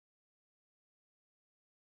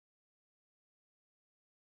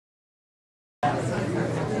There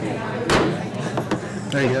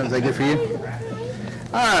you go. Is that good for you?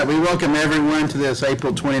 All right. We welcome everyone to this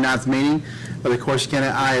April 29th meeting of the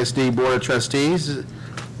Corsicana ISD Board of Trustees.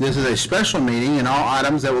 This is a special meeting, and all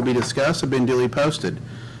items that will be discussed have been duly posted.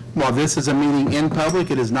 While this is a meeting in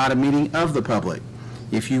public, it is not a meeting of the public.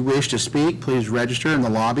 If you wish to speak, please register in the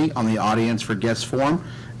lobby on the Audience for Guests form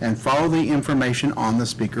and follow the information on the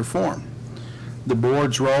speaker form. The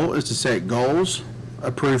board's role is to set goals,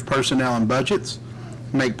 approve personnel and budgets,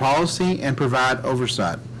 make policy, and provide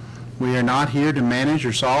oversight. We are not here to manage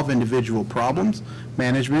or solve individual problems.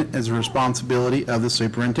 Management is the responsibility of the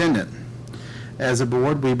superintendent. As a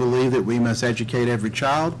board, we believe that we must educate every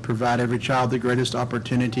child, provide every child the greatest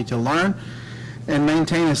opportunity to learn, and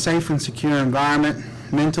maintain a safe and secure environment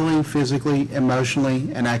mentally, physically,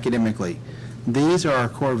 emotionally, and academically. These are our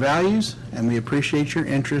core values, and we appreciate your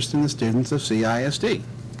interest in the students of CISD.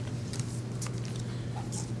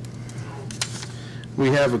 We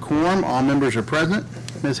have a quorum. All members are present.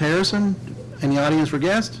 Ms. Harrison, in the audience for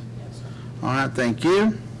guests? All right, thank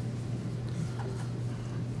you.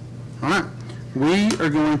 All right, we are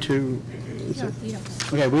going to.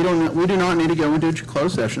 Okay, we do not need to go into a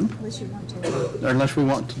closed session. Unless you want to. Unless we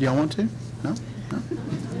want to. Do y'all want to? No?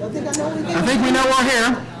 I think we know we're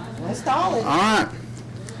here. Let's call it. All right.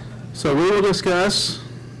 So we will discuss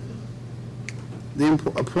the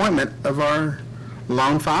appointment of our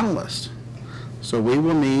lone finalist. So we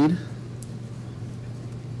will need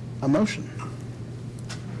a motion.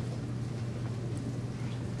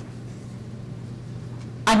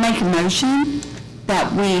 I make a motion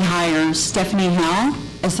that we hire Stephanie Howell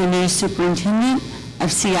as the new superintendent of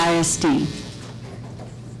CISD.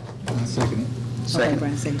 Second.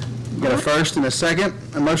 Okay, Got a first and a second,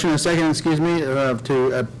 a motion and a second, excuse me,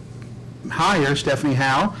 to hire Stephanie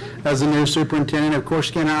Howell as the new superintendent of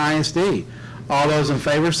Corsicana ISD. All those in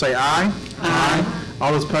favor say aye. Aye.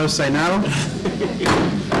 All those opposed say no.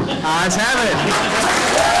 Ayes have it.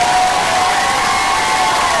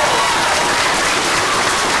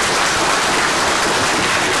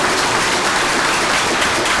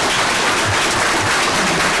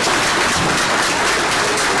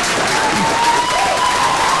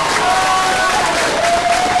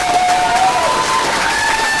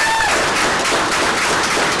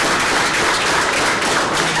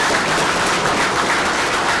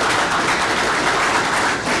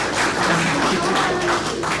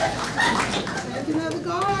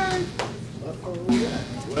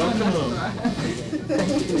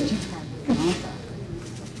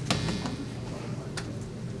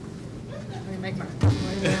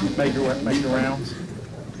 Make your rounds.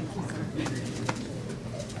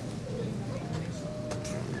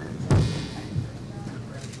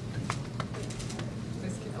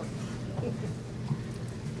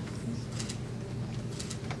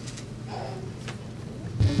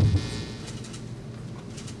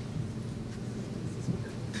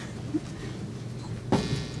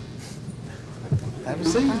 Have a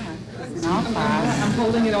seat. I'm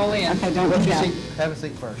holding it all in. Okay, don't look up. Have a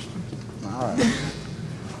seat first. All right.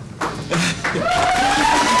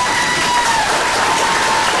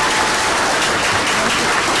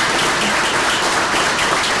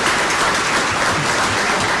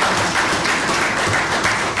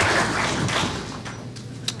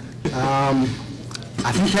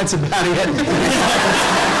 I think that's about it. I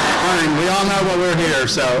mean, we all know why we're here,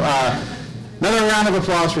 so another round of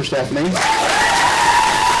applause for Stephanie.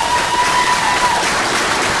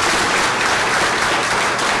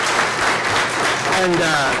 And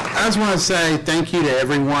I just want to say thank you to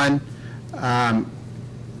everyone.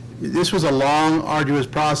 This was a long, arduous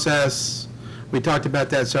process. We talked about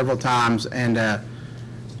that several times, and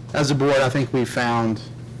as a board, I think we found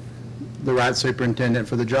the right superintendent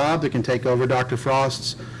for the job that can take over Dr.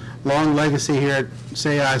 Frost's long legacy here at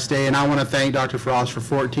CISD, and I want to thank Dr. Frost for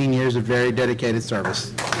 14 years of very dedicated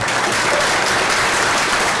service.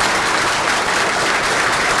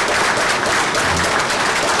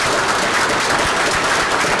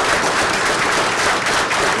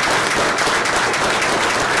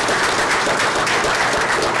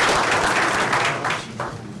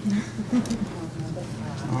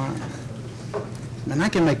 And I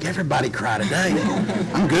can make everybody cry today.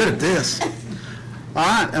 I'm good at this. All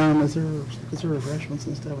right. Is there refreshments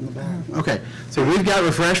and stuff in the back? Okay. So we've got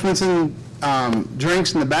refreshments and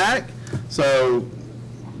drinks in the back. So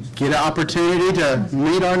get an opportunity to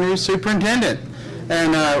meet our new superintendent.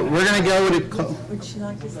 And we're going to go with it. Would you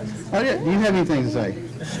like to say something? Oh, yeah. Do you have anything to say?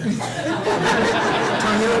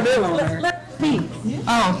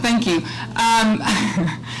 Oh, thank you.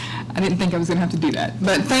 I didn't think I was going to have to do that.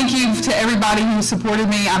 But thank you to everybody who supported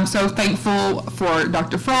me. I'm so thankful for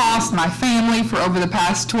Dr. Frost, my family, for over the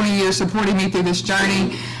past 20 years supporting me through this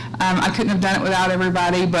journey. I couldn't have done it without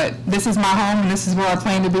everybody, but this is my home, and this is where I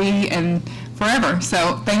plan to be and forever.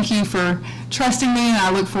 So thank you for trusting me, and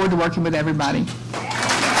I look forward to working with everybody.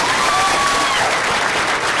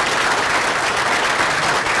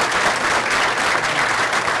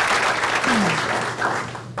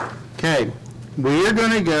 Okay, we are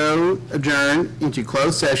going to go adjourn into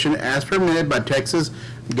closed session as permitted by Texas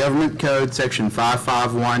Government Code Section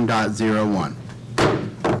 551.01.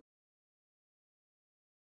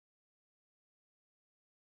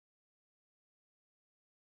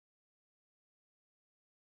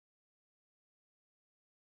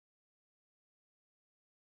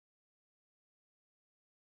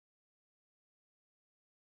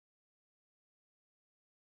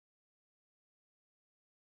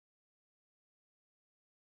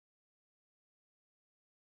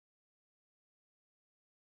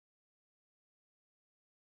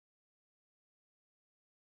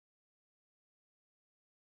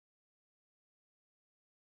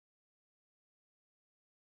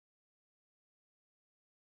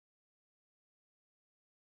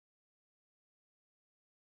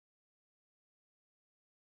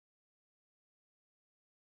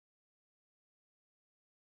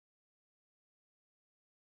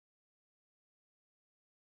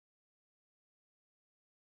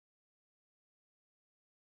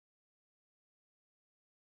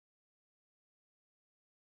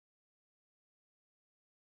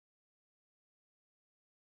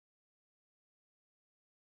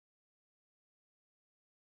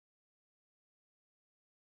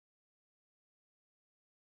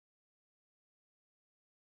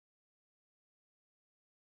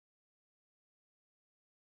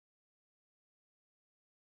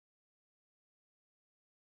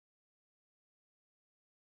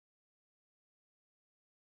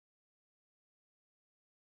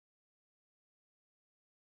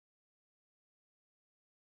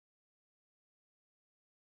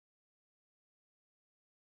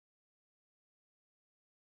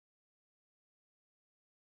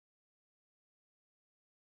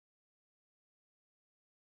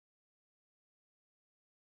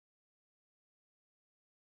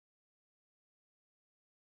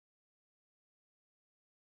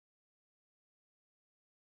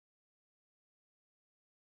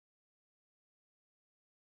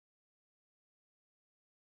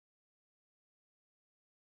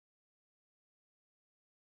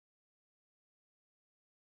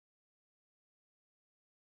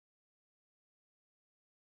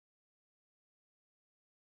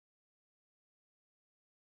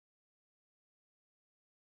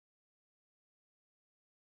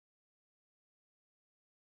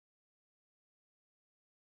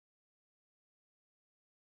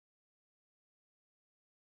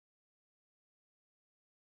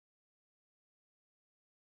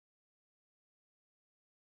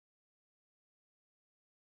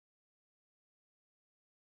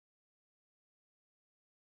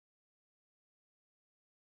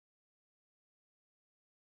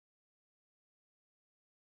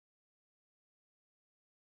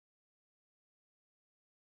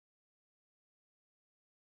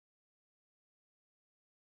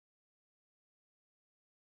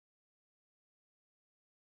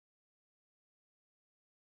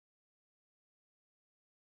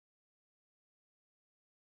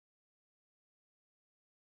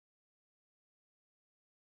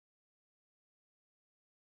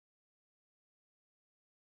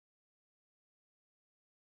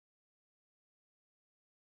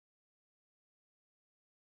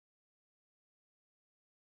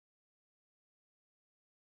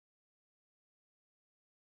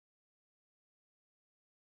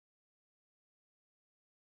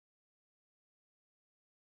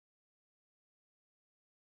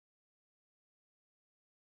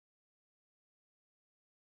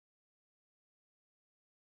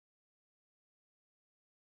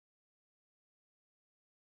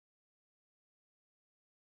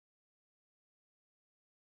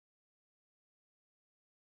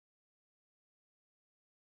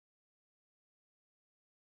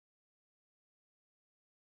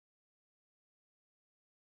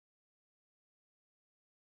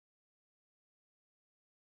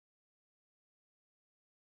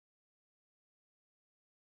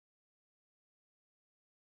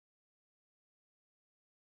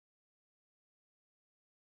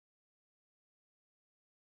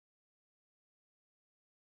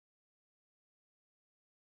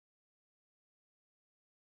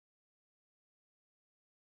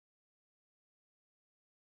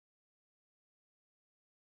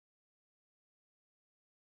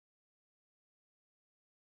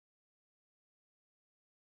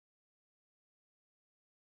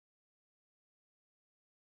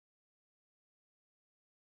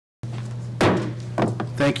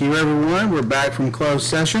 Thank you, everyone. We're back from closed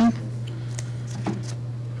session.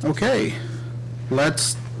 Okay,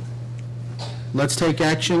 let's take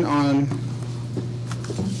action on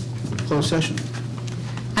closed session.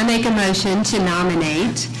 I make a motion to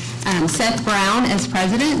nominate Seth Brown as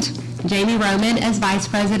president, Jamie Roman as vice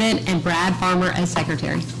president, and Brad Farmer as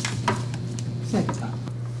secretary.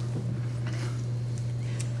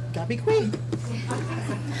 Gotta be quick.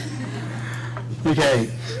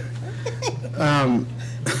 Okay.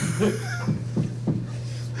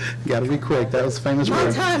 Gotta be quick. That was a famous My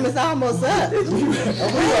word. time is almost up. We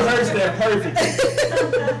rehearsed that perfect.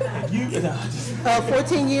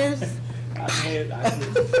 14 years.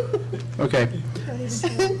 Okay.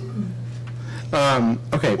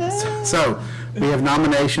 Okay, so we have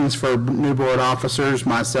nominations for new board officers,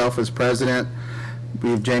 myself as president,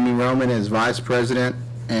 we have Jamie Roman as vice president,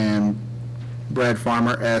 and Brad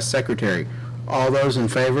Farmer as secretary. All those in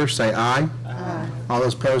favor say aye. Aye. All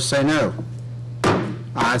those opposed say no.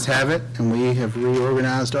 Ayes have it, and we have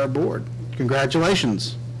reorganized our board.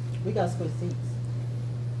 Congratulations. We got to switch seats.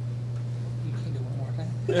 You can do one more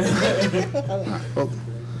time. Well,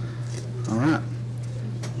 all right.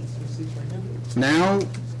 Now,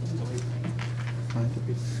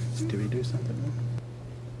 did we do something?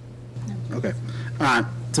 Okay. All right.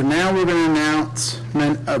 So now we're going to announce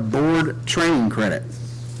a board training credit.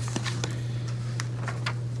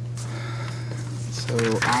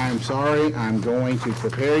 So I'm sorry, I'm going to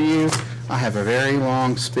prepare you. I have a very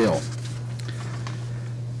long spiel.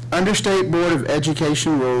 Under State Board of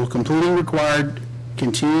Education rule, completing required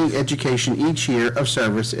continuing education each year of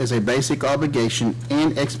service is a basic obligation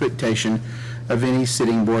and expectation of any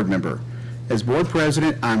sitting board member. As board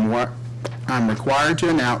president, I'm required to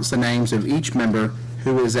announce the names of each member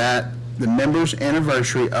who is at the member's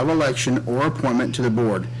anniversary of election or appointment to the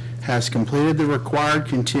board, has completed the required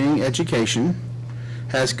continuing education,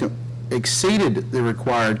 has exceeded the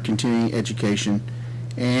required continuing education,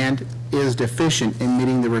 and is deficient in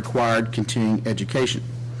meeting the required continuing education.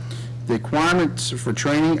 The requirements for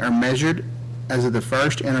training are measured as of the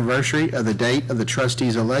first anniversary of the date of the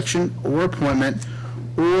trustee's election or appointment,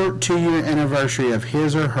 or 2-year anniversary of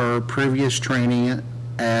his or her previous training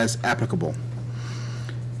as applicable.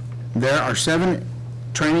 There are 7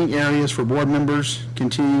 training areas for board members'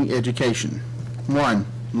 continuing education. 1,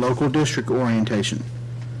 local district orientation.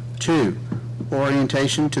 2,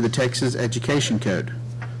 orientation to the Texas Education Code.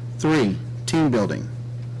 3, team building.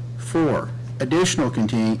 4, additional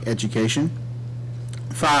continuing education.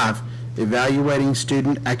 5, evaluating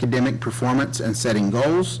student academic performance and setting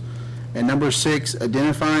goals. And number 6,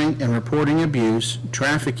 identifying and reporting abuse,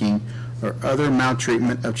 trafficking, or other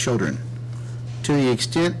maltreatment of children. To the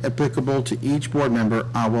extent applicable to each board member,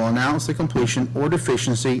 I will announce the completion or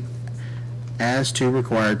deficiency as to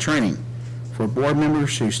required training. For board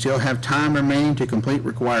members who still have time remaining to complete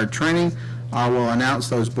required training, I will announce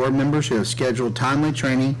those board members who have scheduled timely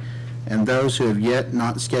training and those who have yet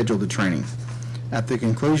not scheduled the training. At the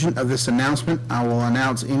conclusion of this announcement, I will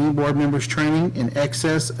announce any board members' training in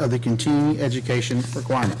excess of the continuing education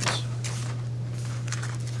requirements.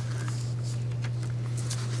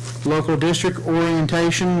 Local district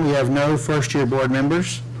orientation, we have no first-year board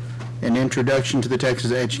members. An introduction to the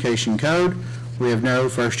Texas Education Code, we have no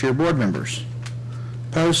first-year board members.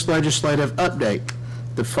 Post-legislative update.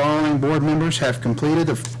 The following board members have completed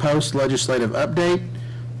the post-legislative update: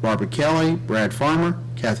 Barbara Kelly, Brad Farmer,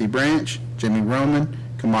 Kathy Branch, Jimmy Roman,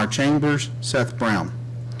 Kamar Chambers, Seth Brown.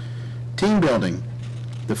 Team building.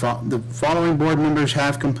 The following board members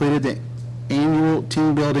have completed the annual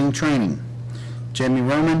team building training: Jimmy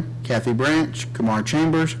Roman, Kathy Branch, Kamar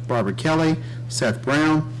Chambers, Barbara Kelly, Seth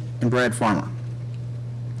Brown, and Brad Farmer.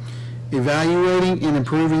 Evaluating and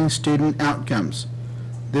improving student outcomes.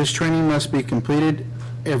 This training must be completed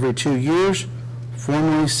every 2 years,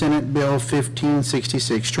 formerly Senate Bill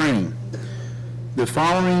 1566 training. The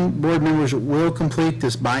following board members will complete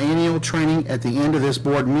this biennial training at the end of this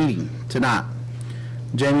board meeting tonight: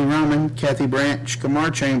 Jamie Roman, Kathy Branch,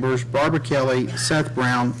 Kamar Chambers, Barbara Kelly, Seth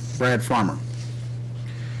Brown, Brad Farmer.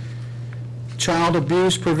 Child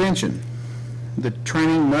abuse prevention. The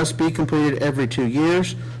training must be completed every 2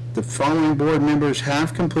 years. The following board members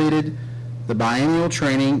have completed the biennial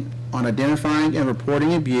training on identifying and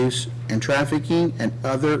reporting abuse and trafficking and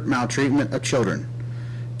other maltreatment of children: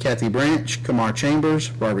 Kathy Branch, Kamar Chambers,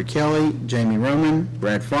 Barbara Kelly, Jamie Roman,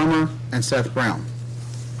 Brad Farmer, and Seth Brown.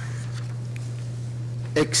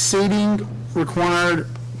 Exceeding required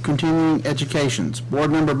continuing educations.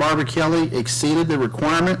 Board member Barbara Kelly exceeded the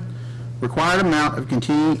required amount of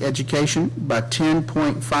continuing education by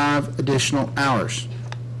 10.5 additional hours.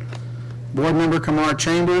 Board Member Kamar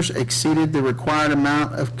Chambers exceeded the required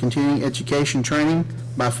amount of continuing education training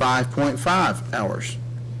by 5.5 hours.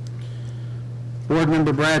 Board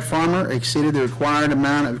Member Brad Farmer exceeded the required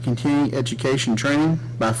amount of continuing education training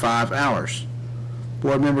by 5 hours.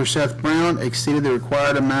 Board Member Seth Brown exceeded the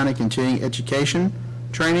required amount of continuing education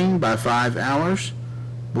training by 5 hours.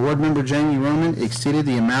 Board Member Jamie Roman exceeded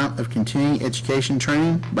the amount of continuing education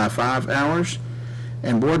training by 5 hours.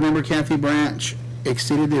 And Board Member Kathy Branch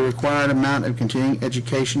exceeded the required amount of continuing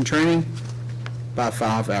education training by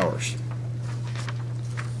 5 hours.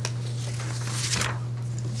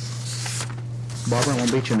 Barbara, I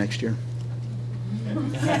won't beat you next year.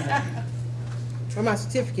 Where my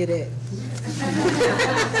certificate at?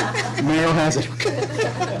 Meryl has it.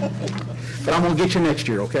 But I'm going to get you next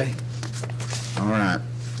year, okay? All right.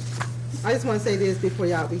 I just want to say this before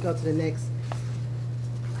we go to the next.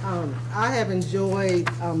 I have enjoyed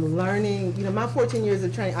learning, my 14 years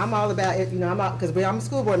of training. I'm all about it, because I'm a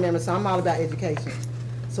school board member, so I'm all about education.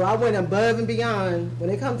 So I went above and beyond. When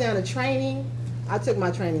it comes down to training, I took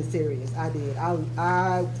my training serious. I did.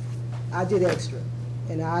 I did extra.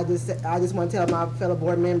 And I just want to tell my fellow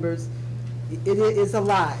board members, it's a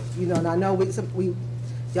lot, and I know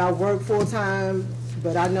y'all work full time,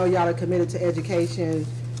 but I know y'all are committed to education,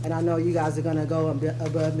 and I know you guys are going to go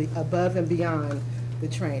above and beyond the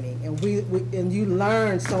training, and you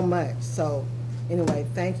learn so much. So anyway,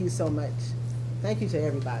 thank you so much. Thank you to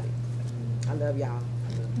everybody. I love y'all.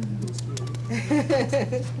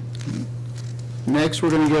 Next, we're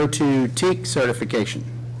going to go to TEAC certification.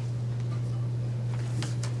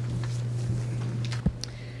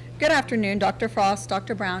 Good afternoon, Dr. Frost,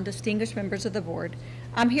 Dr. Brown, distinguished members of the board.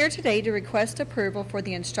 I'm here today to request approval for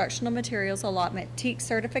the Instructional Materials Allotment TEAC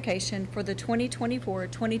certification for the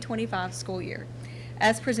 2024-2025 school year,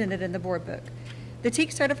 as presented in the board book. The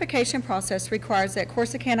TEAC certification process requires that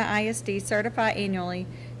Corsicana ISD certify annually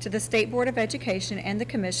to the State Board of Education and the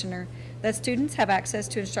Commissioner that students have access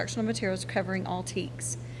to instructional materials covering all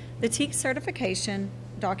TEACs. The TEAC certification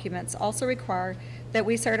documents also require that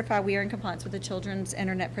we certify we are in compliance with the Children's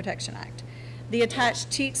Internet Protection Act. The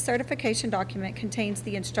attached TEAC certification document contains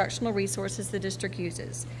the instructional resources the district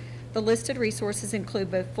uses. The listed resources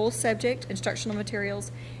include both full subject instructional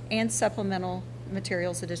materials and supplemental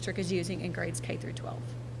materials the district is using in grades K through 12.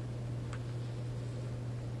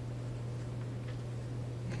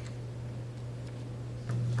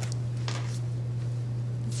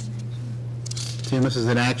 Tim, this is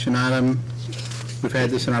an action item. We've had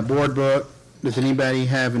this in our board book. Does anybody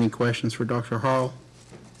have any questions for Dr. Hall?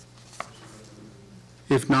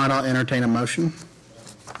 If not, I'll entertain a motion.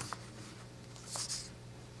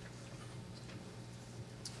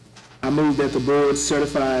 I move that the board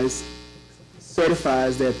certifies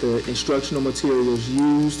that the instructional materials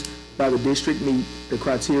used by the district meet the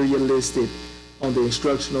criteria listed on the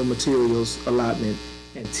instructional materials allotment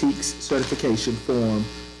and TEAC's certification form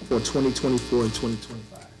for 2024 and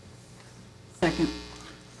 2025. Second.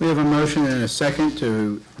 We have a motion and a second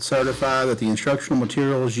to certify that the instructional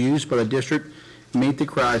materials used by the district meet the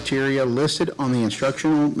criteria listed on the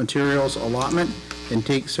instructional materials allotment and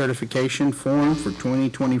TEAC certification form for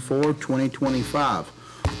 2024-2025.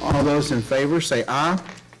 All those in favor say aye.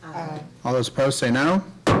 Aye. All those opposed say no.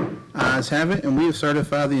 Ayes have it, and we have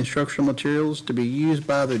certified the instructional materials to be used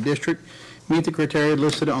by the district meet the criteria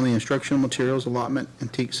listed on the instructional materials allotment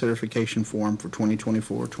and TEAC certification form for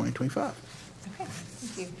 2024-2025. Okay,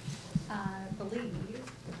 thank you. I believe I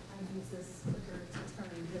use this clicker to turn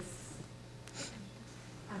this.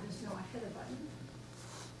 I just know I hit a button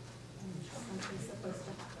and something's supposed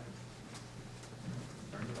to happen.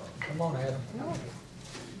 Come on, Adam.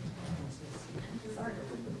 Sorry.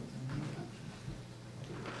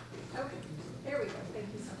 Okay, there we go. Thank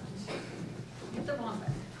you so much. Hit the wrong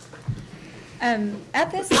button.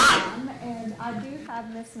 At this time, and I do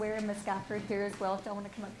have Ms. Ware and Ms. Gafford here as well, if y'all want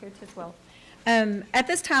to come up here too as well. At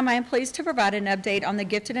this time, I am pleased to provide an update on the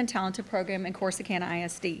Gifted and Talented program in Corsicana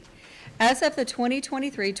ISD. As of the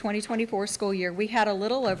 2023-2024 school year, we had a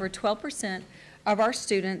little over 12% of our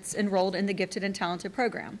students enrolled in the Gifted and Talented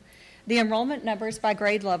program. The enrollment numbers by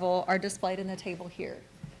grade level are displayed in the table here.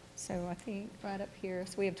 So I think right up here,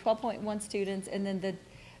 so we have 12.1 students, and then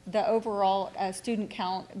the overall student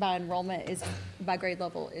count by enrollment is by grade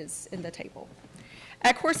level is in the table.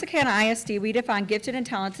 At Corsicana ISD, we define gifted and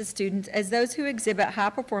talented students as those who exhibit high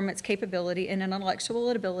performance capability and intellectual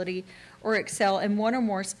ability or excel in one or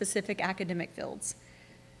more specific academic fields.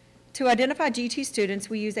 To identify GT students,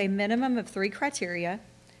 we use a minimum of 3 criteria,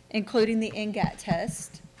 including the NGAT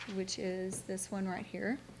test, which is this one right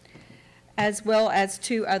here, as well as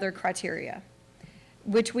 2 other criteria.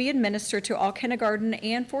 which we administer to all kindergarten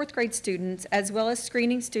and fourth grade students, as well as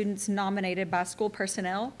screening students nominated by school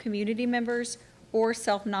personnel, community members, or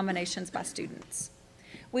self-nominations by students.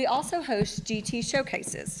 We also host GT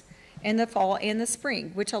showcases in the fall and the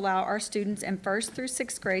spring, which allow our students in 1st through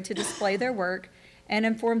 6th grade to display their work and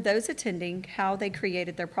inform those attending how they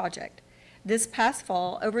created their project. This past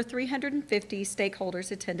fall, over 350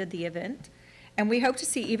 stakeholders attended the event, and we hope to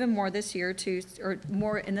see even more this year or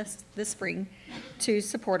more in this spring to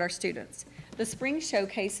support our students. The spring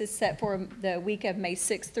showcase is set for the week of May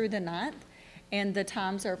 6th through the 9th, and the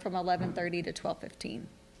times are from 11:30 to 12:15.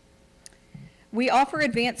 We offer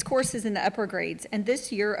advanced courses in the upper grades, and this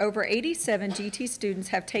year over 87 GT students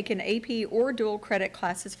have taken AP or dual credit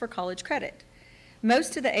classes for college credit.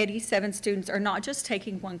 Most of the 87 students are not just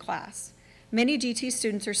taking one class. Many GT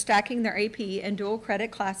students are stacking their AP and dual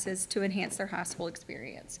credit classes to enhance their high school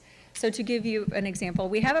experience. So to give you an example,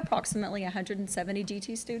 we have approximately 170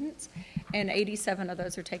 GT students, and 87 of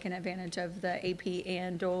those are taking advantage of the AP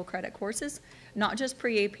and dual credit courses, not just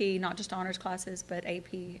pre-AP, not just honors classes, but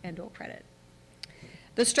AP and dual credit.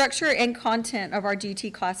 The structure and content of our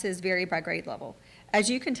GT classes vary by grade level, as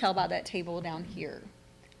you can tell by that table down here.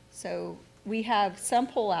 So we have some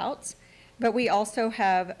pullouts, but we also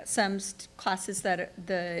have some classes that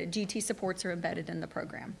the GT supports are embedded in the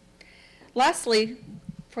program. Lastly,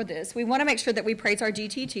 for this, we want to make sure that we praise our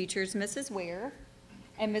GT teachers, Mrs. Ware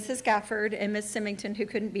and Mrs. Gafford and Ms. Symington, who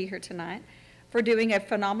couldn't be here tonight, for doing a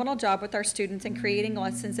phenomenal job with our students and creating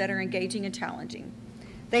lessons that are engaging and challenging.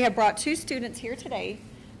 They have brought 2 students here today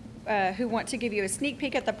who want to give you a sneak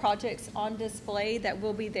peek at the projects on display that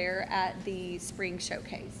will be there at the spring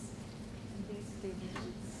showcase. These students.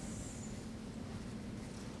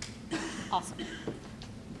 Awesome.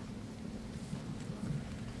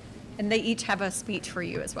 And they each have a speech for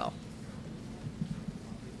you as well.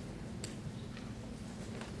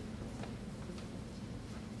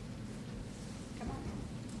 Come on.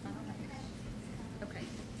 Okay.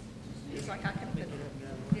 It's like I can put it.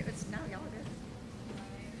 It's now y'all are good.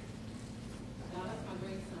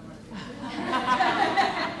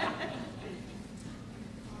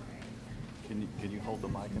 Can you hold the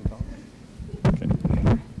mic and talk?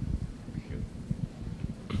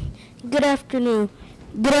 Good afternoon.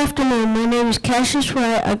 Good afternoon. My name is Cassius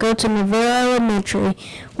Wright. I go to Navarre Elementary.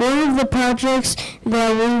 One of the projects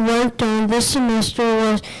that we worked on this semester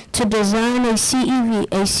was to design a CEV.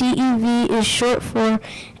 A CEV is short for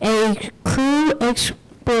a crew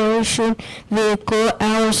exploration vehicle.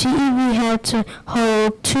 Our CEV had to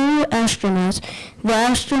hold 2 astronauts. The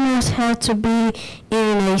astronauts had to be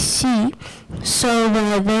in a seat so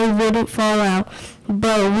that they wouldn't fall out,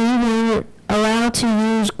 but we were allowed to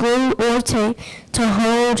use glue or tape to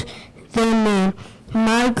hold them in.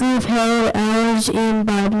 My group held ours in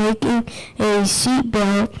by making a seat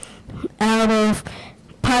belt out of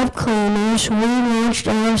pipe cleaners. We launched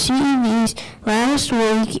our CEVs last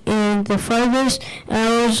week, and the furthest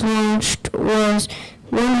ours launched was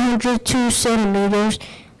 102 centimeters.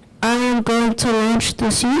 I am going to launch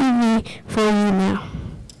the CEV for you now.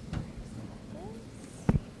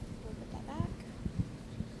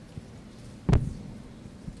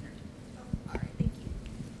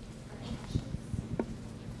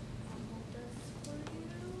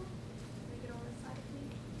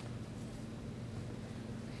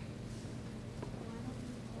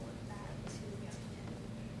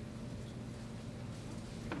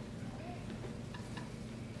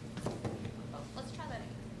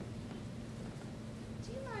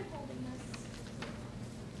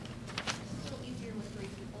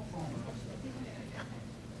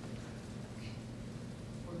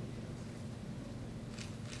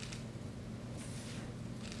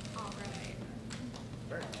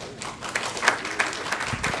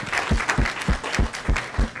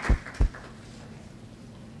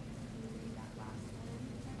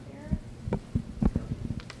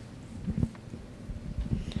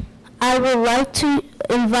 I would like to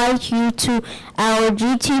invite you to our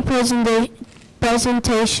GT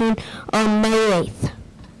presentation on May 8th.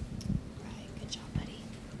 Good job, buddy.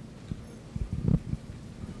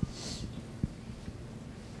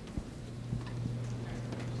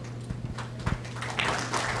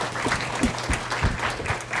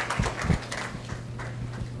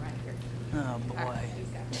 Oh, boy.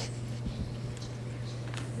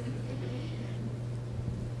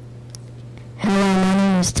 Hello, my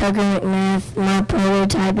name is Tucker McMath. My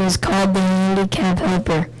prototype is called the Handicap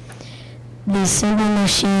Helper. The assembly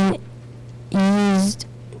machine used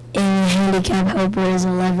in the Handicap Helper is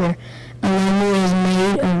a lever. A lever is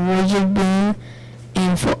made of rigid beam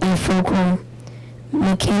and fulcrum.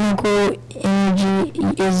 mechanical energy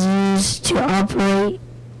is used to operate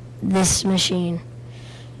this machine?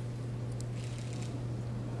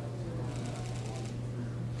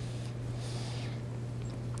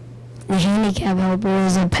 The handicap helper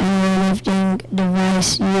is a powerlifting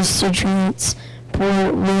device used to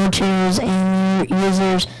transport wheelchairs and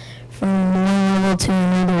users from one level to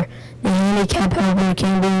another. The handicap helper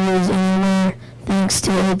can be used anywhere thanks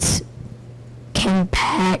to its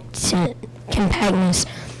compactness.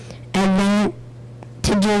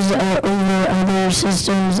 Advantages over other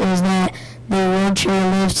systems is that the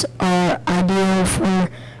wheelchair lifts are ideal for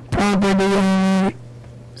property owners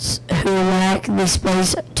who lack the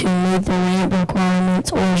space to meet the ramp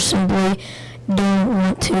requirements or simply don't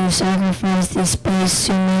want to sacrifice the space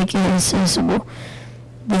to make it accessible.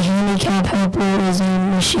 The handicap helper is a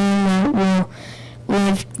machine that will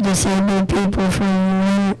lift disabled people from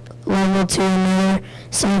one level to another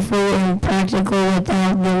safely and practically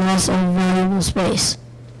without the loss of valuable space.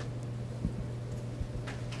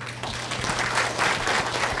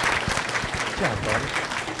 Good job, buddy.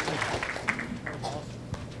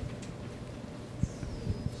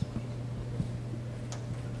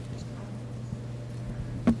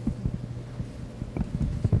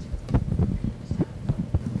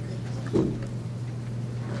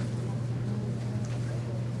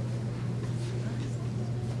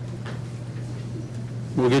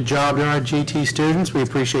 Well, good job to our GT students. We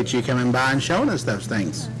appreciate you coming by and showing us those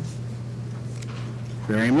things.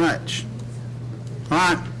 Very much. All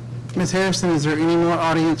right, Ms. Harrison, is there any more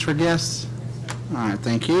audience for guests? All right,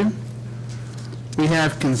 thank you. We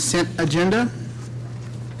have consent agenda.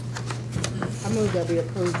 I move that we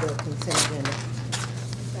approve the consent agenda.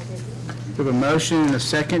 We have a motion and a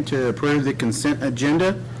second to approve the consent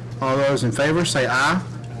agenda. All those in favor say aye.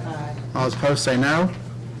 Aye. All those opposed say no.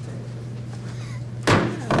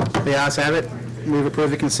 The ayes have it. Move to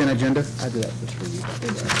approve the consent agenda. I did that just for you.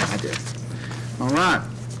 I did. All right.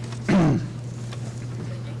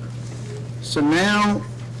 So now,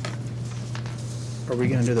 are we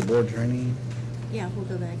going to do the board training? Yeah, we'll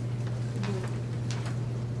go back.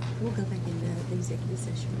 We'll go back into the executive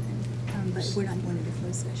session, but we're not going into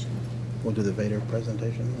closed session. We'll do the Vader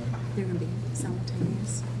presentation then? They're going to be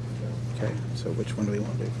simultaneous. Okay, so which one do we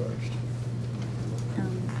want to do first? Go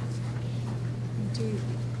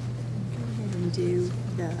ahead and do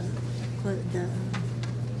the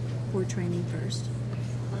board training first.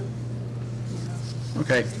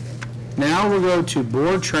 Okay. Now we'll go to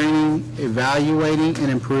board training, evaluating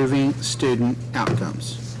and improving student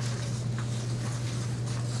outcomes.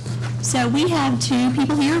 So we have two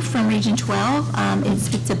people here from Region 12.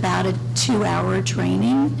 It's about a 2-hour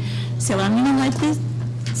training. So I'm going to let the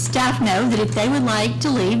staff know that if they would like to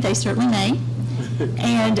leave, they certainly may.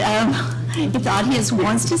 And if the audience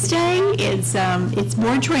wants to stay, it's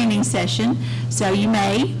board training session. So you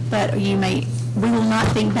may, but we will not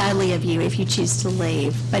think badly of you if you choose to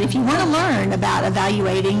leave. But if you want to learn about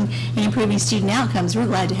evaluating and improving student outcomes, we're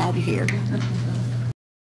glad to have you here.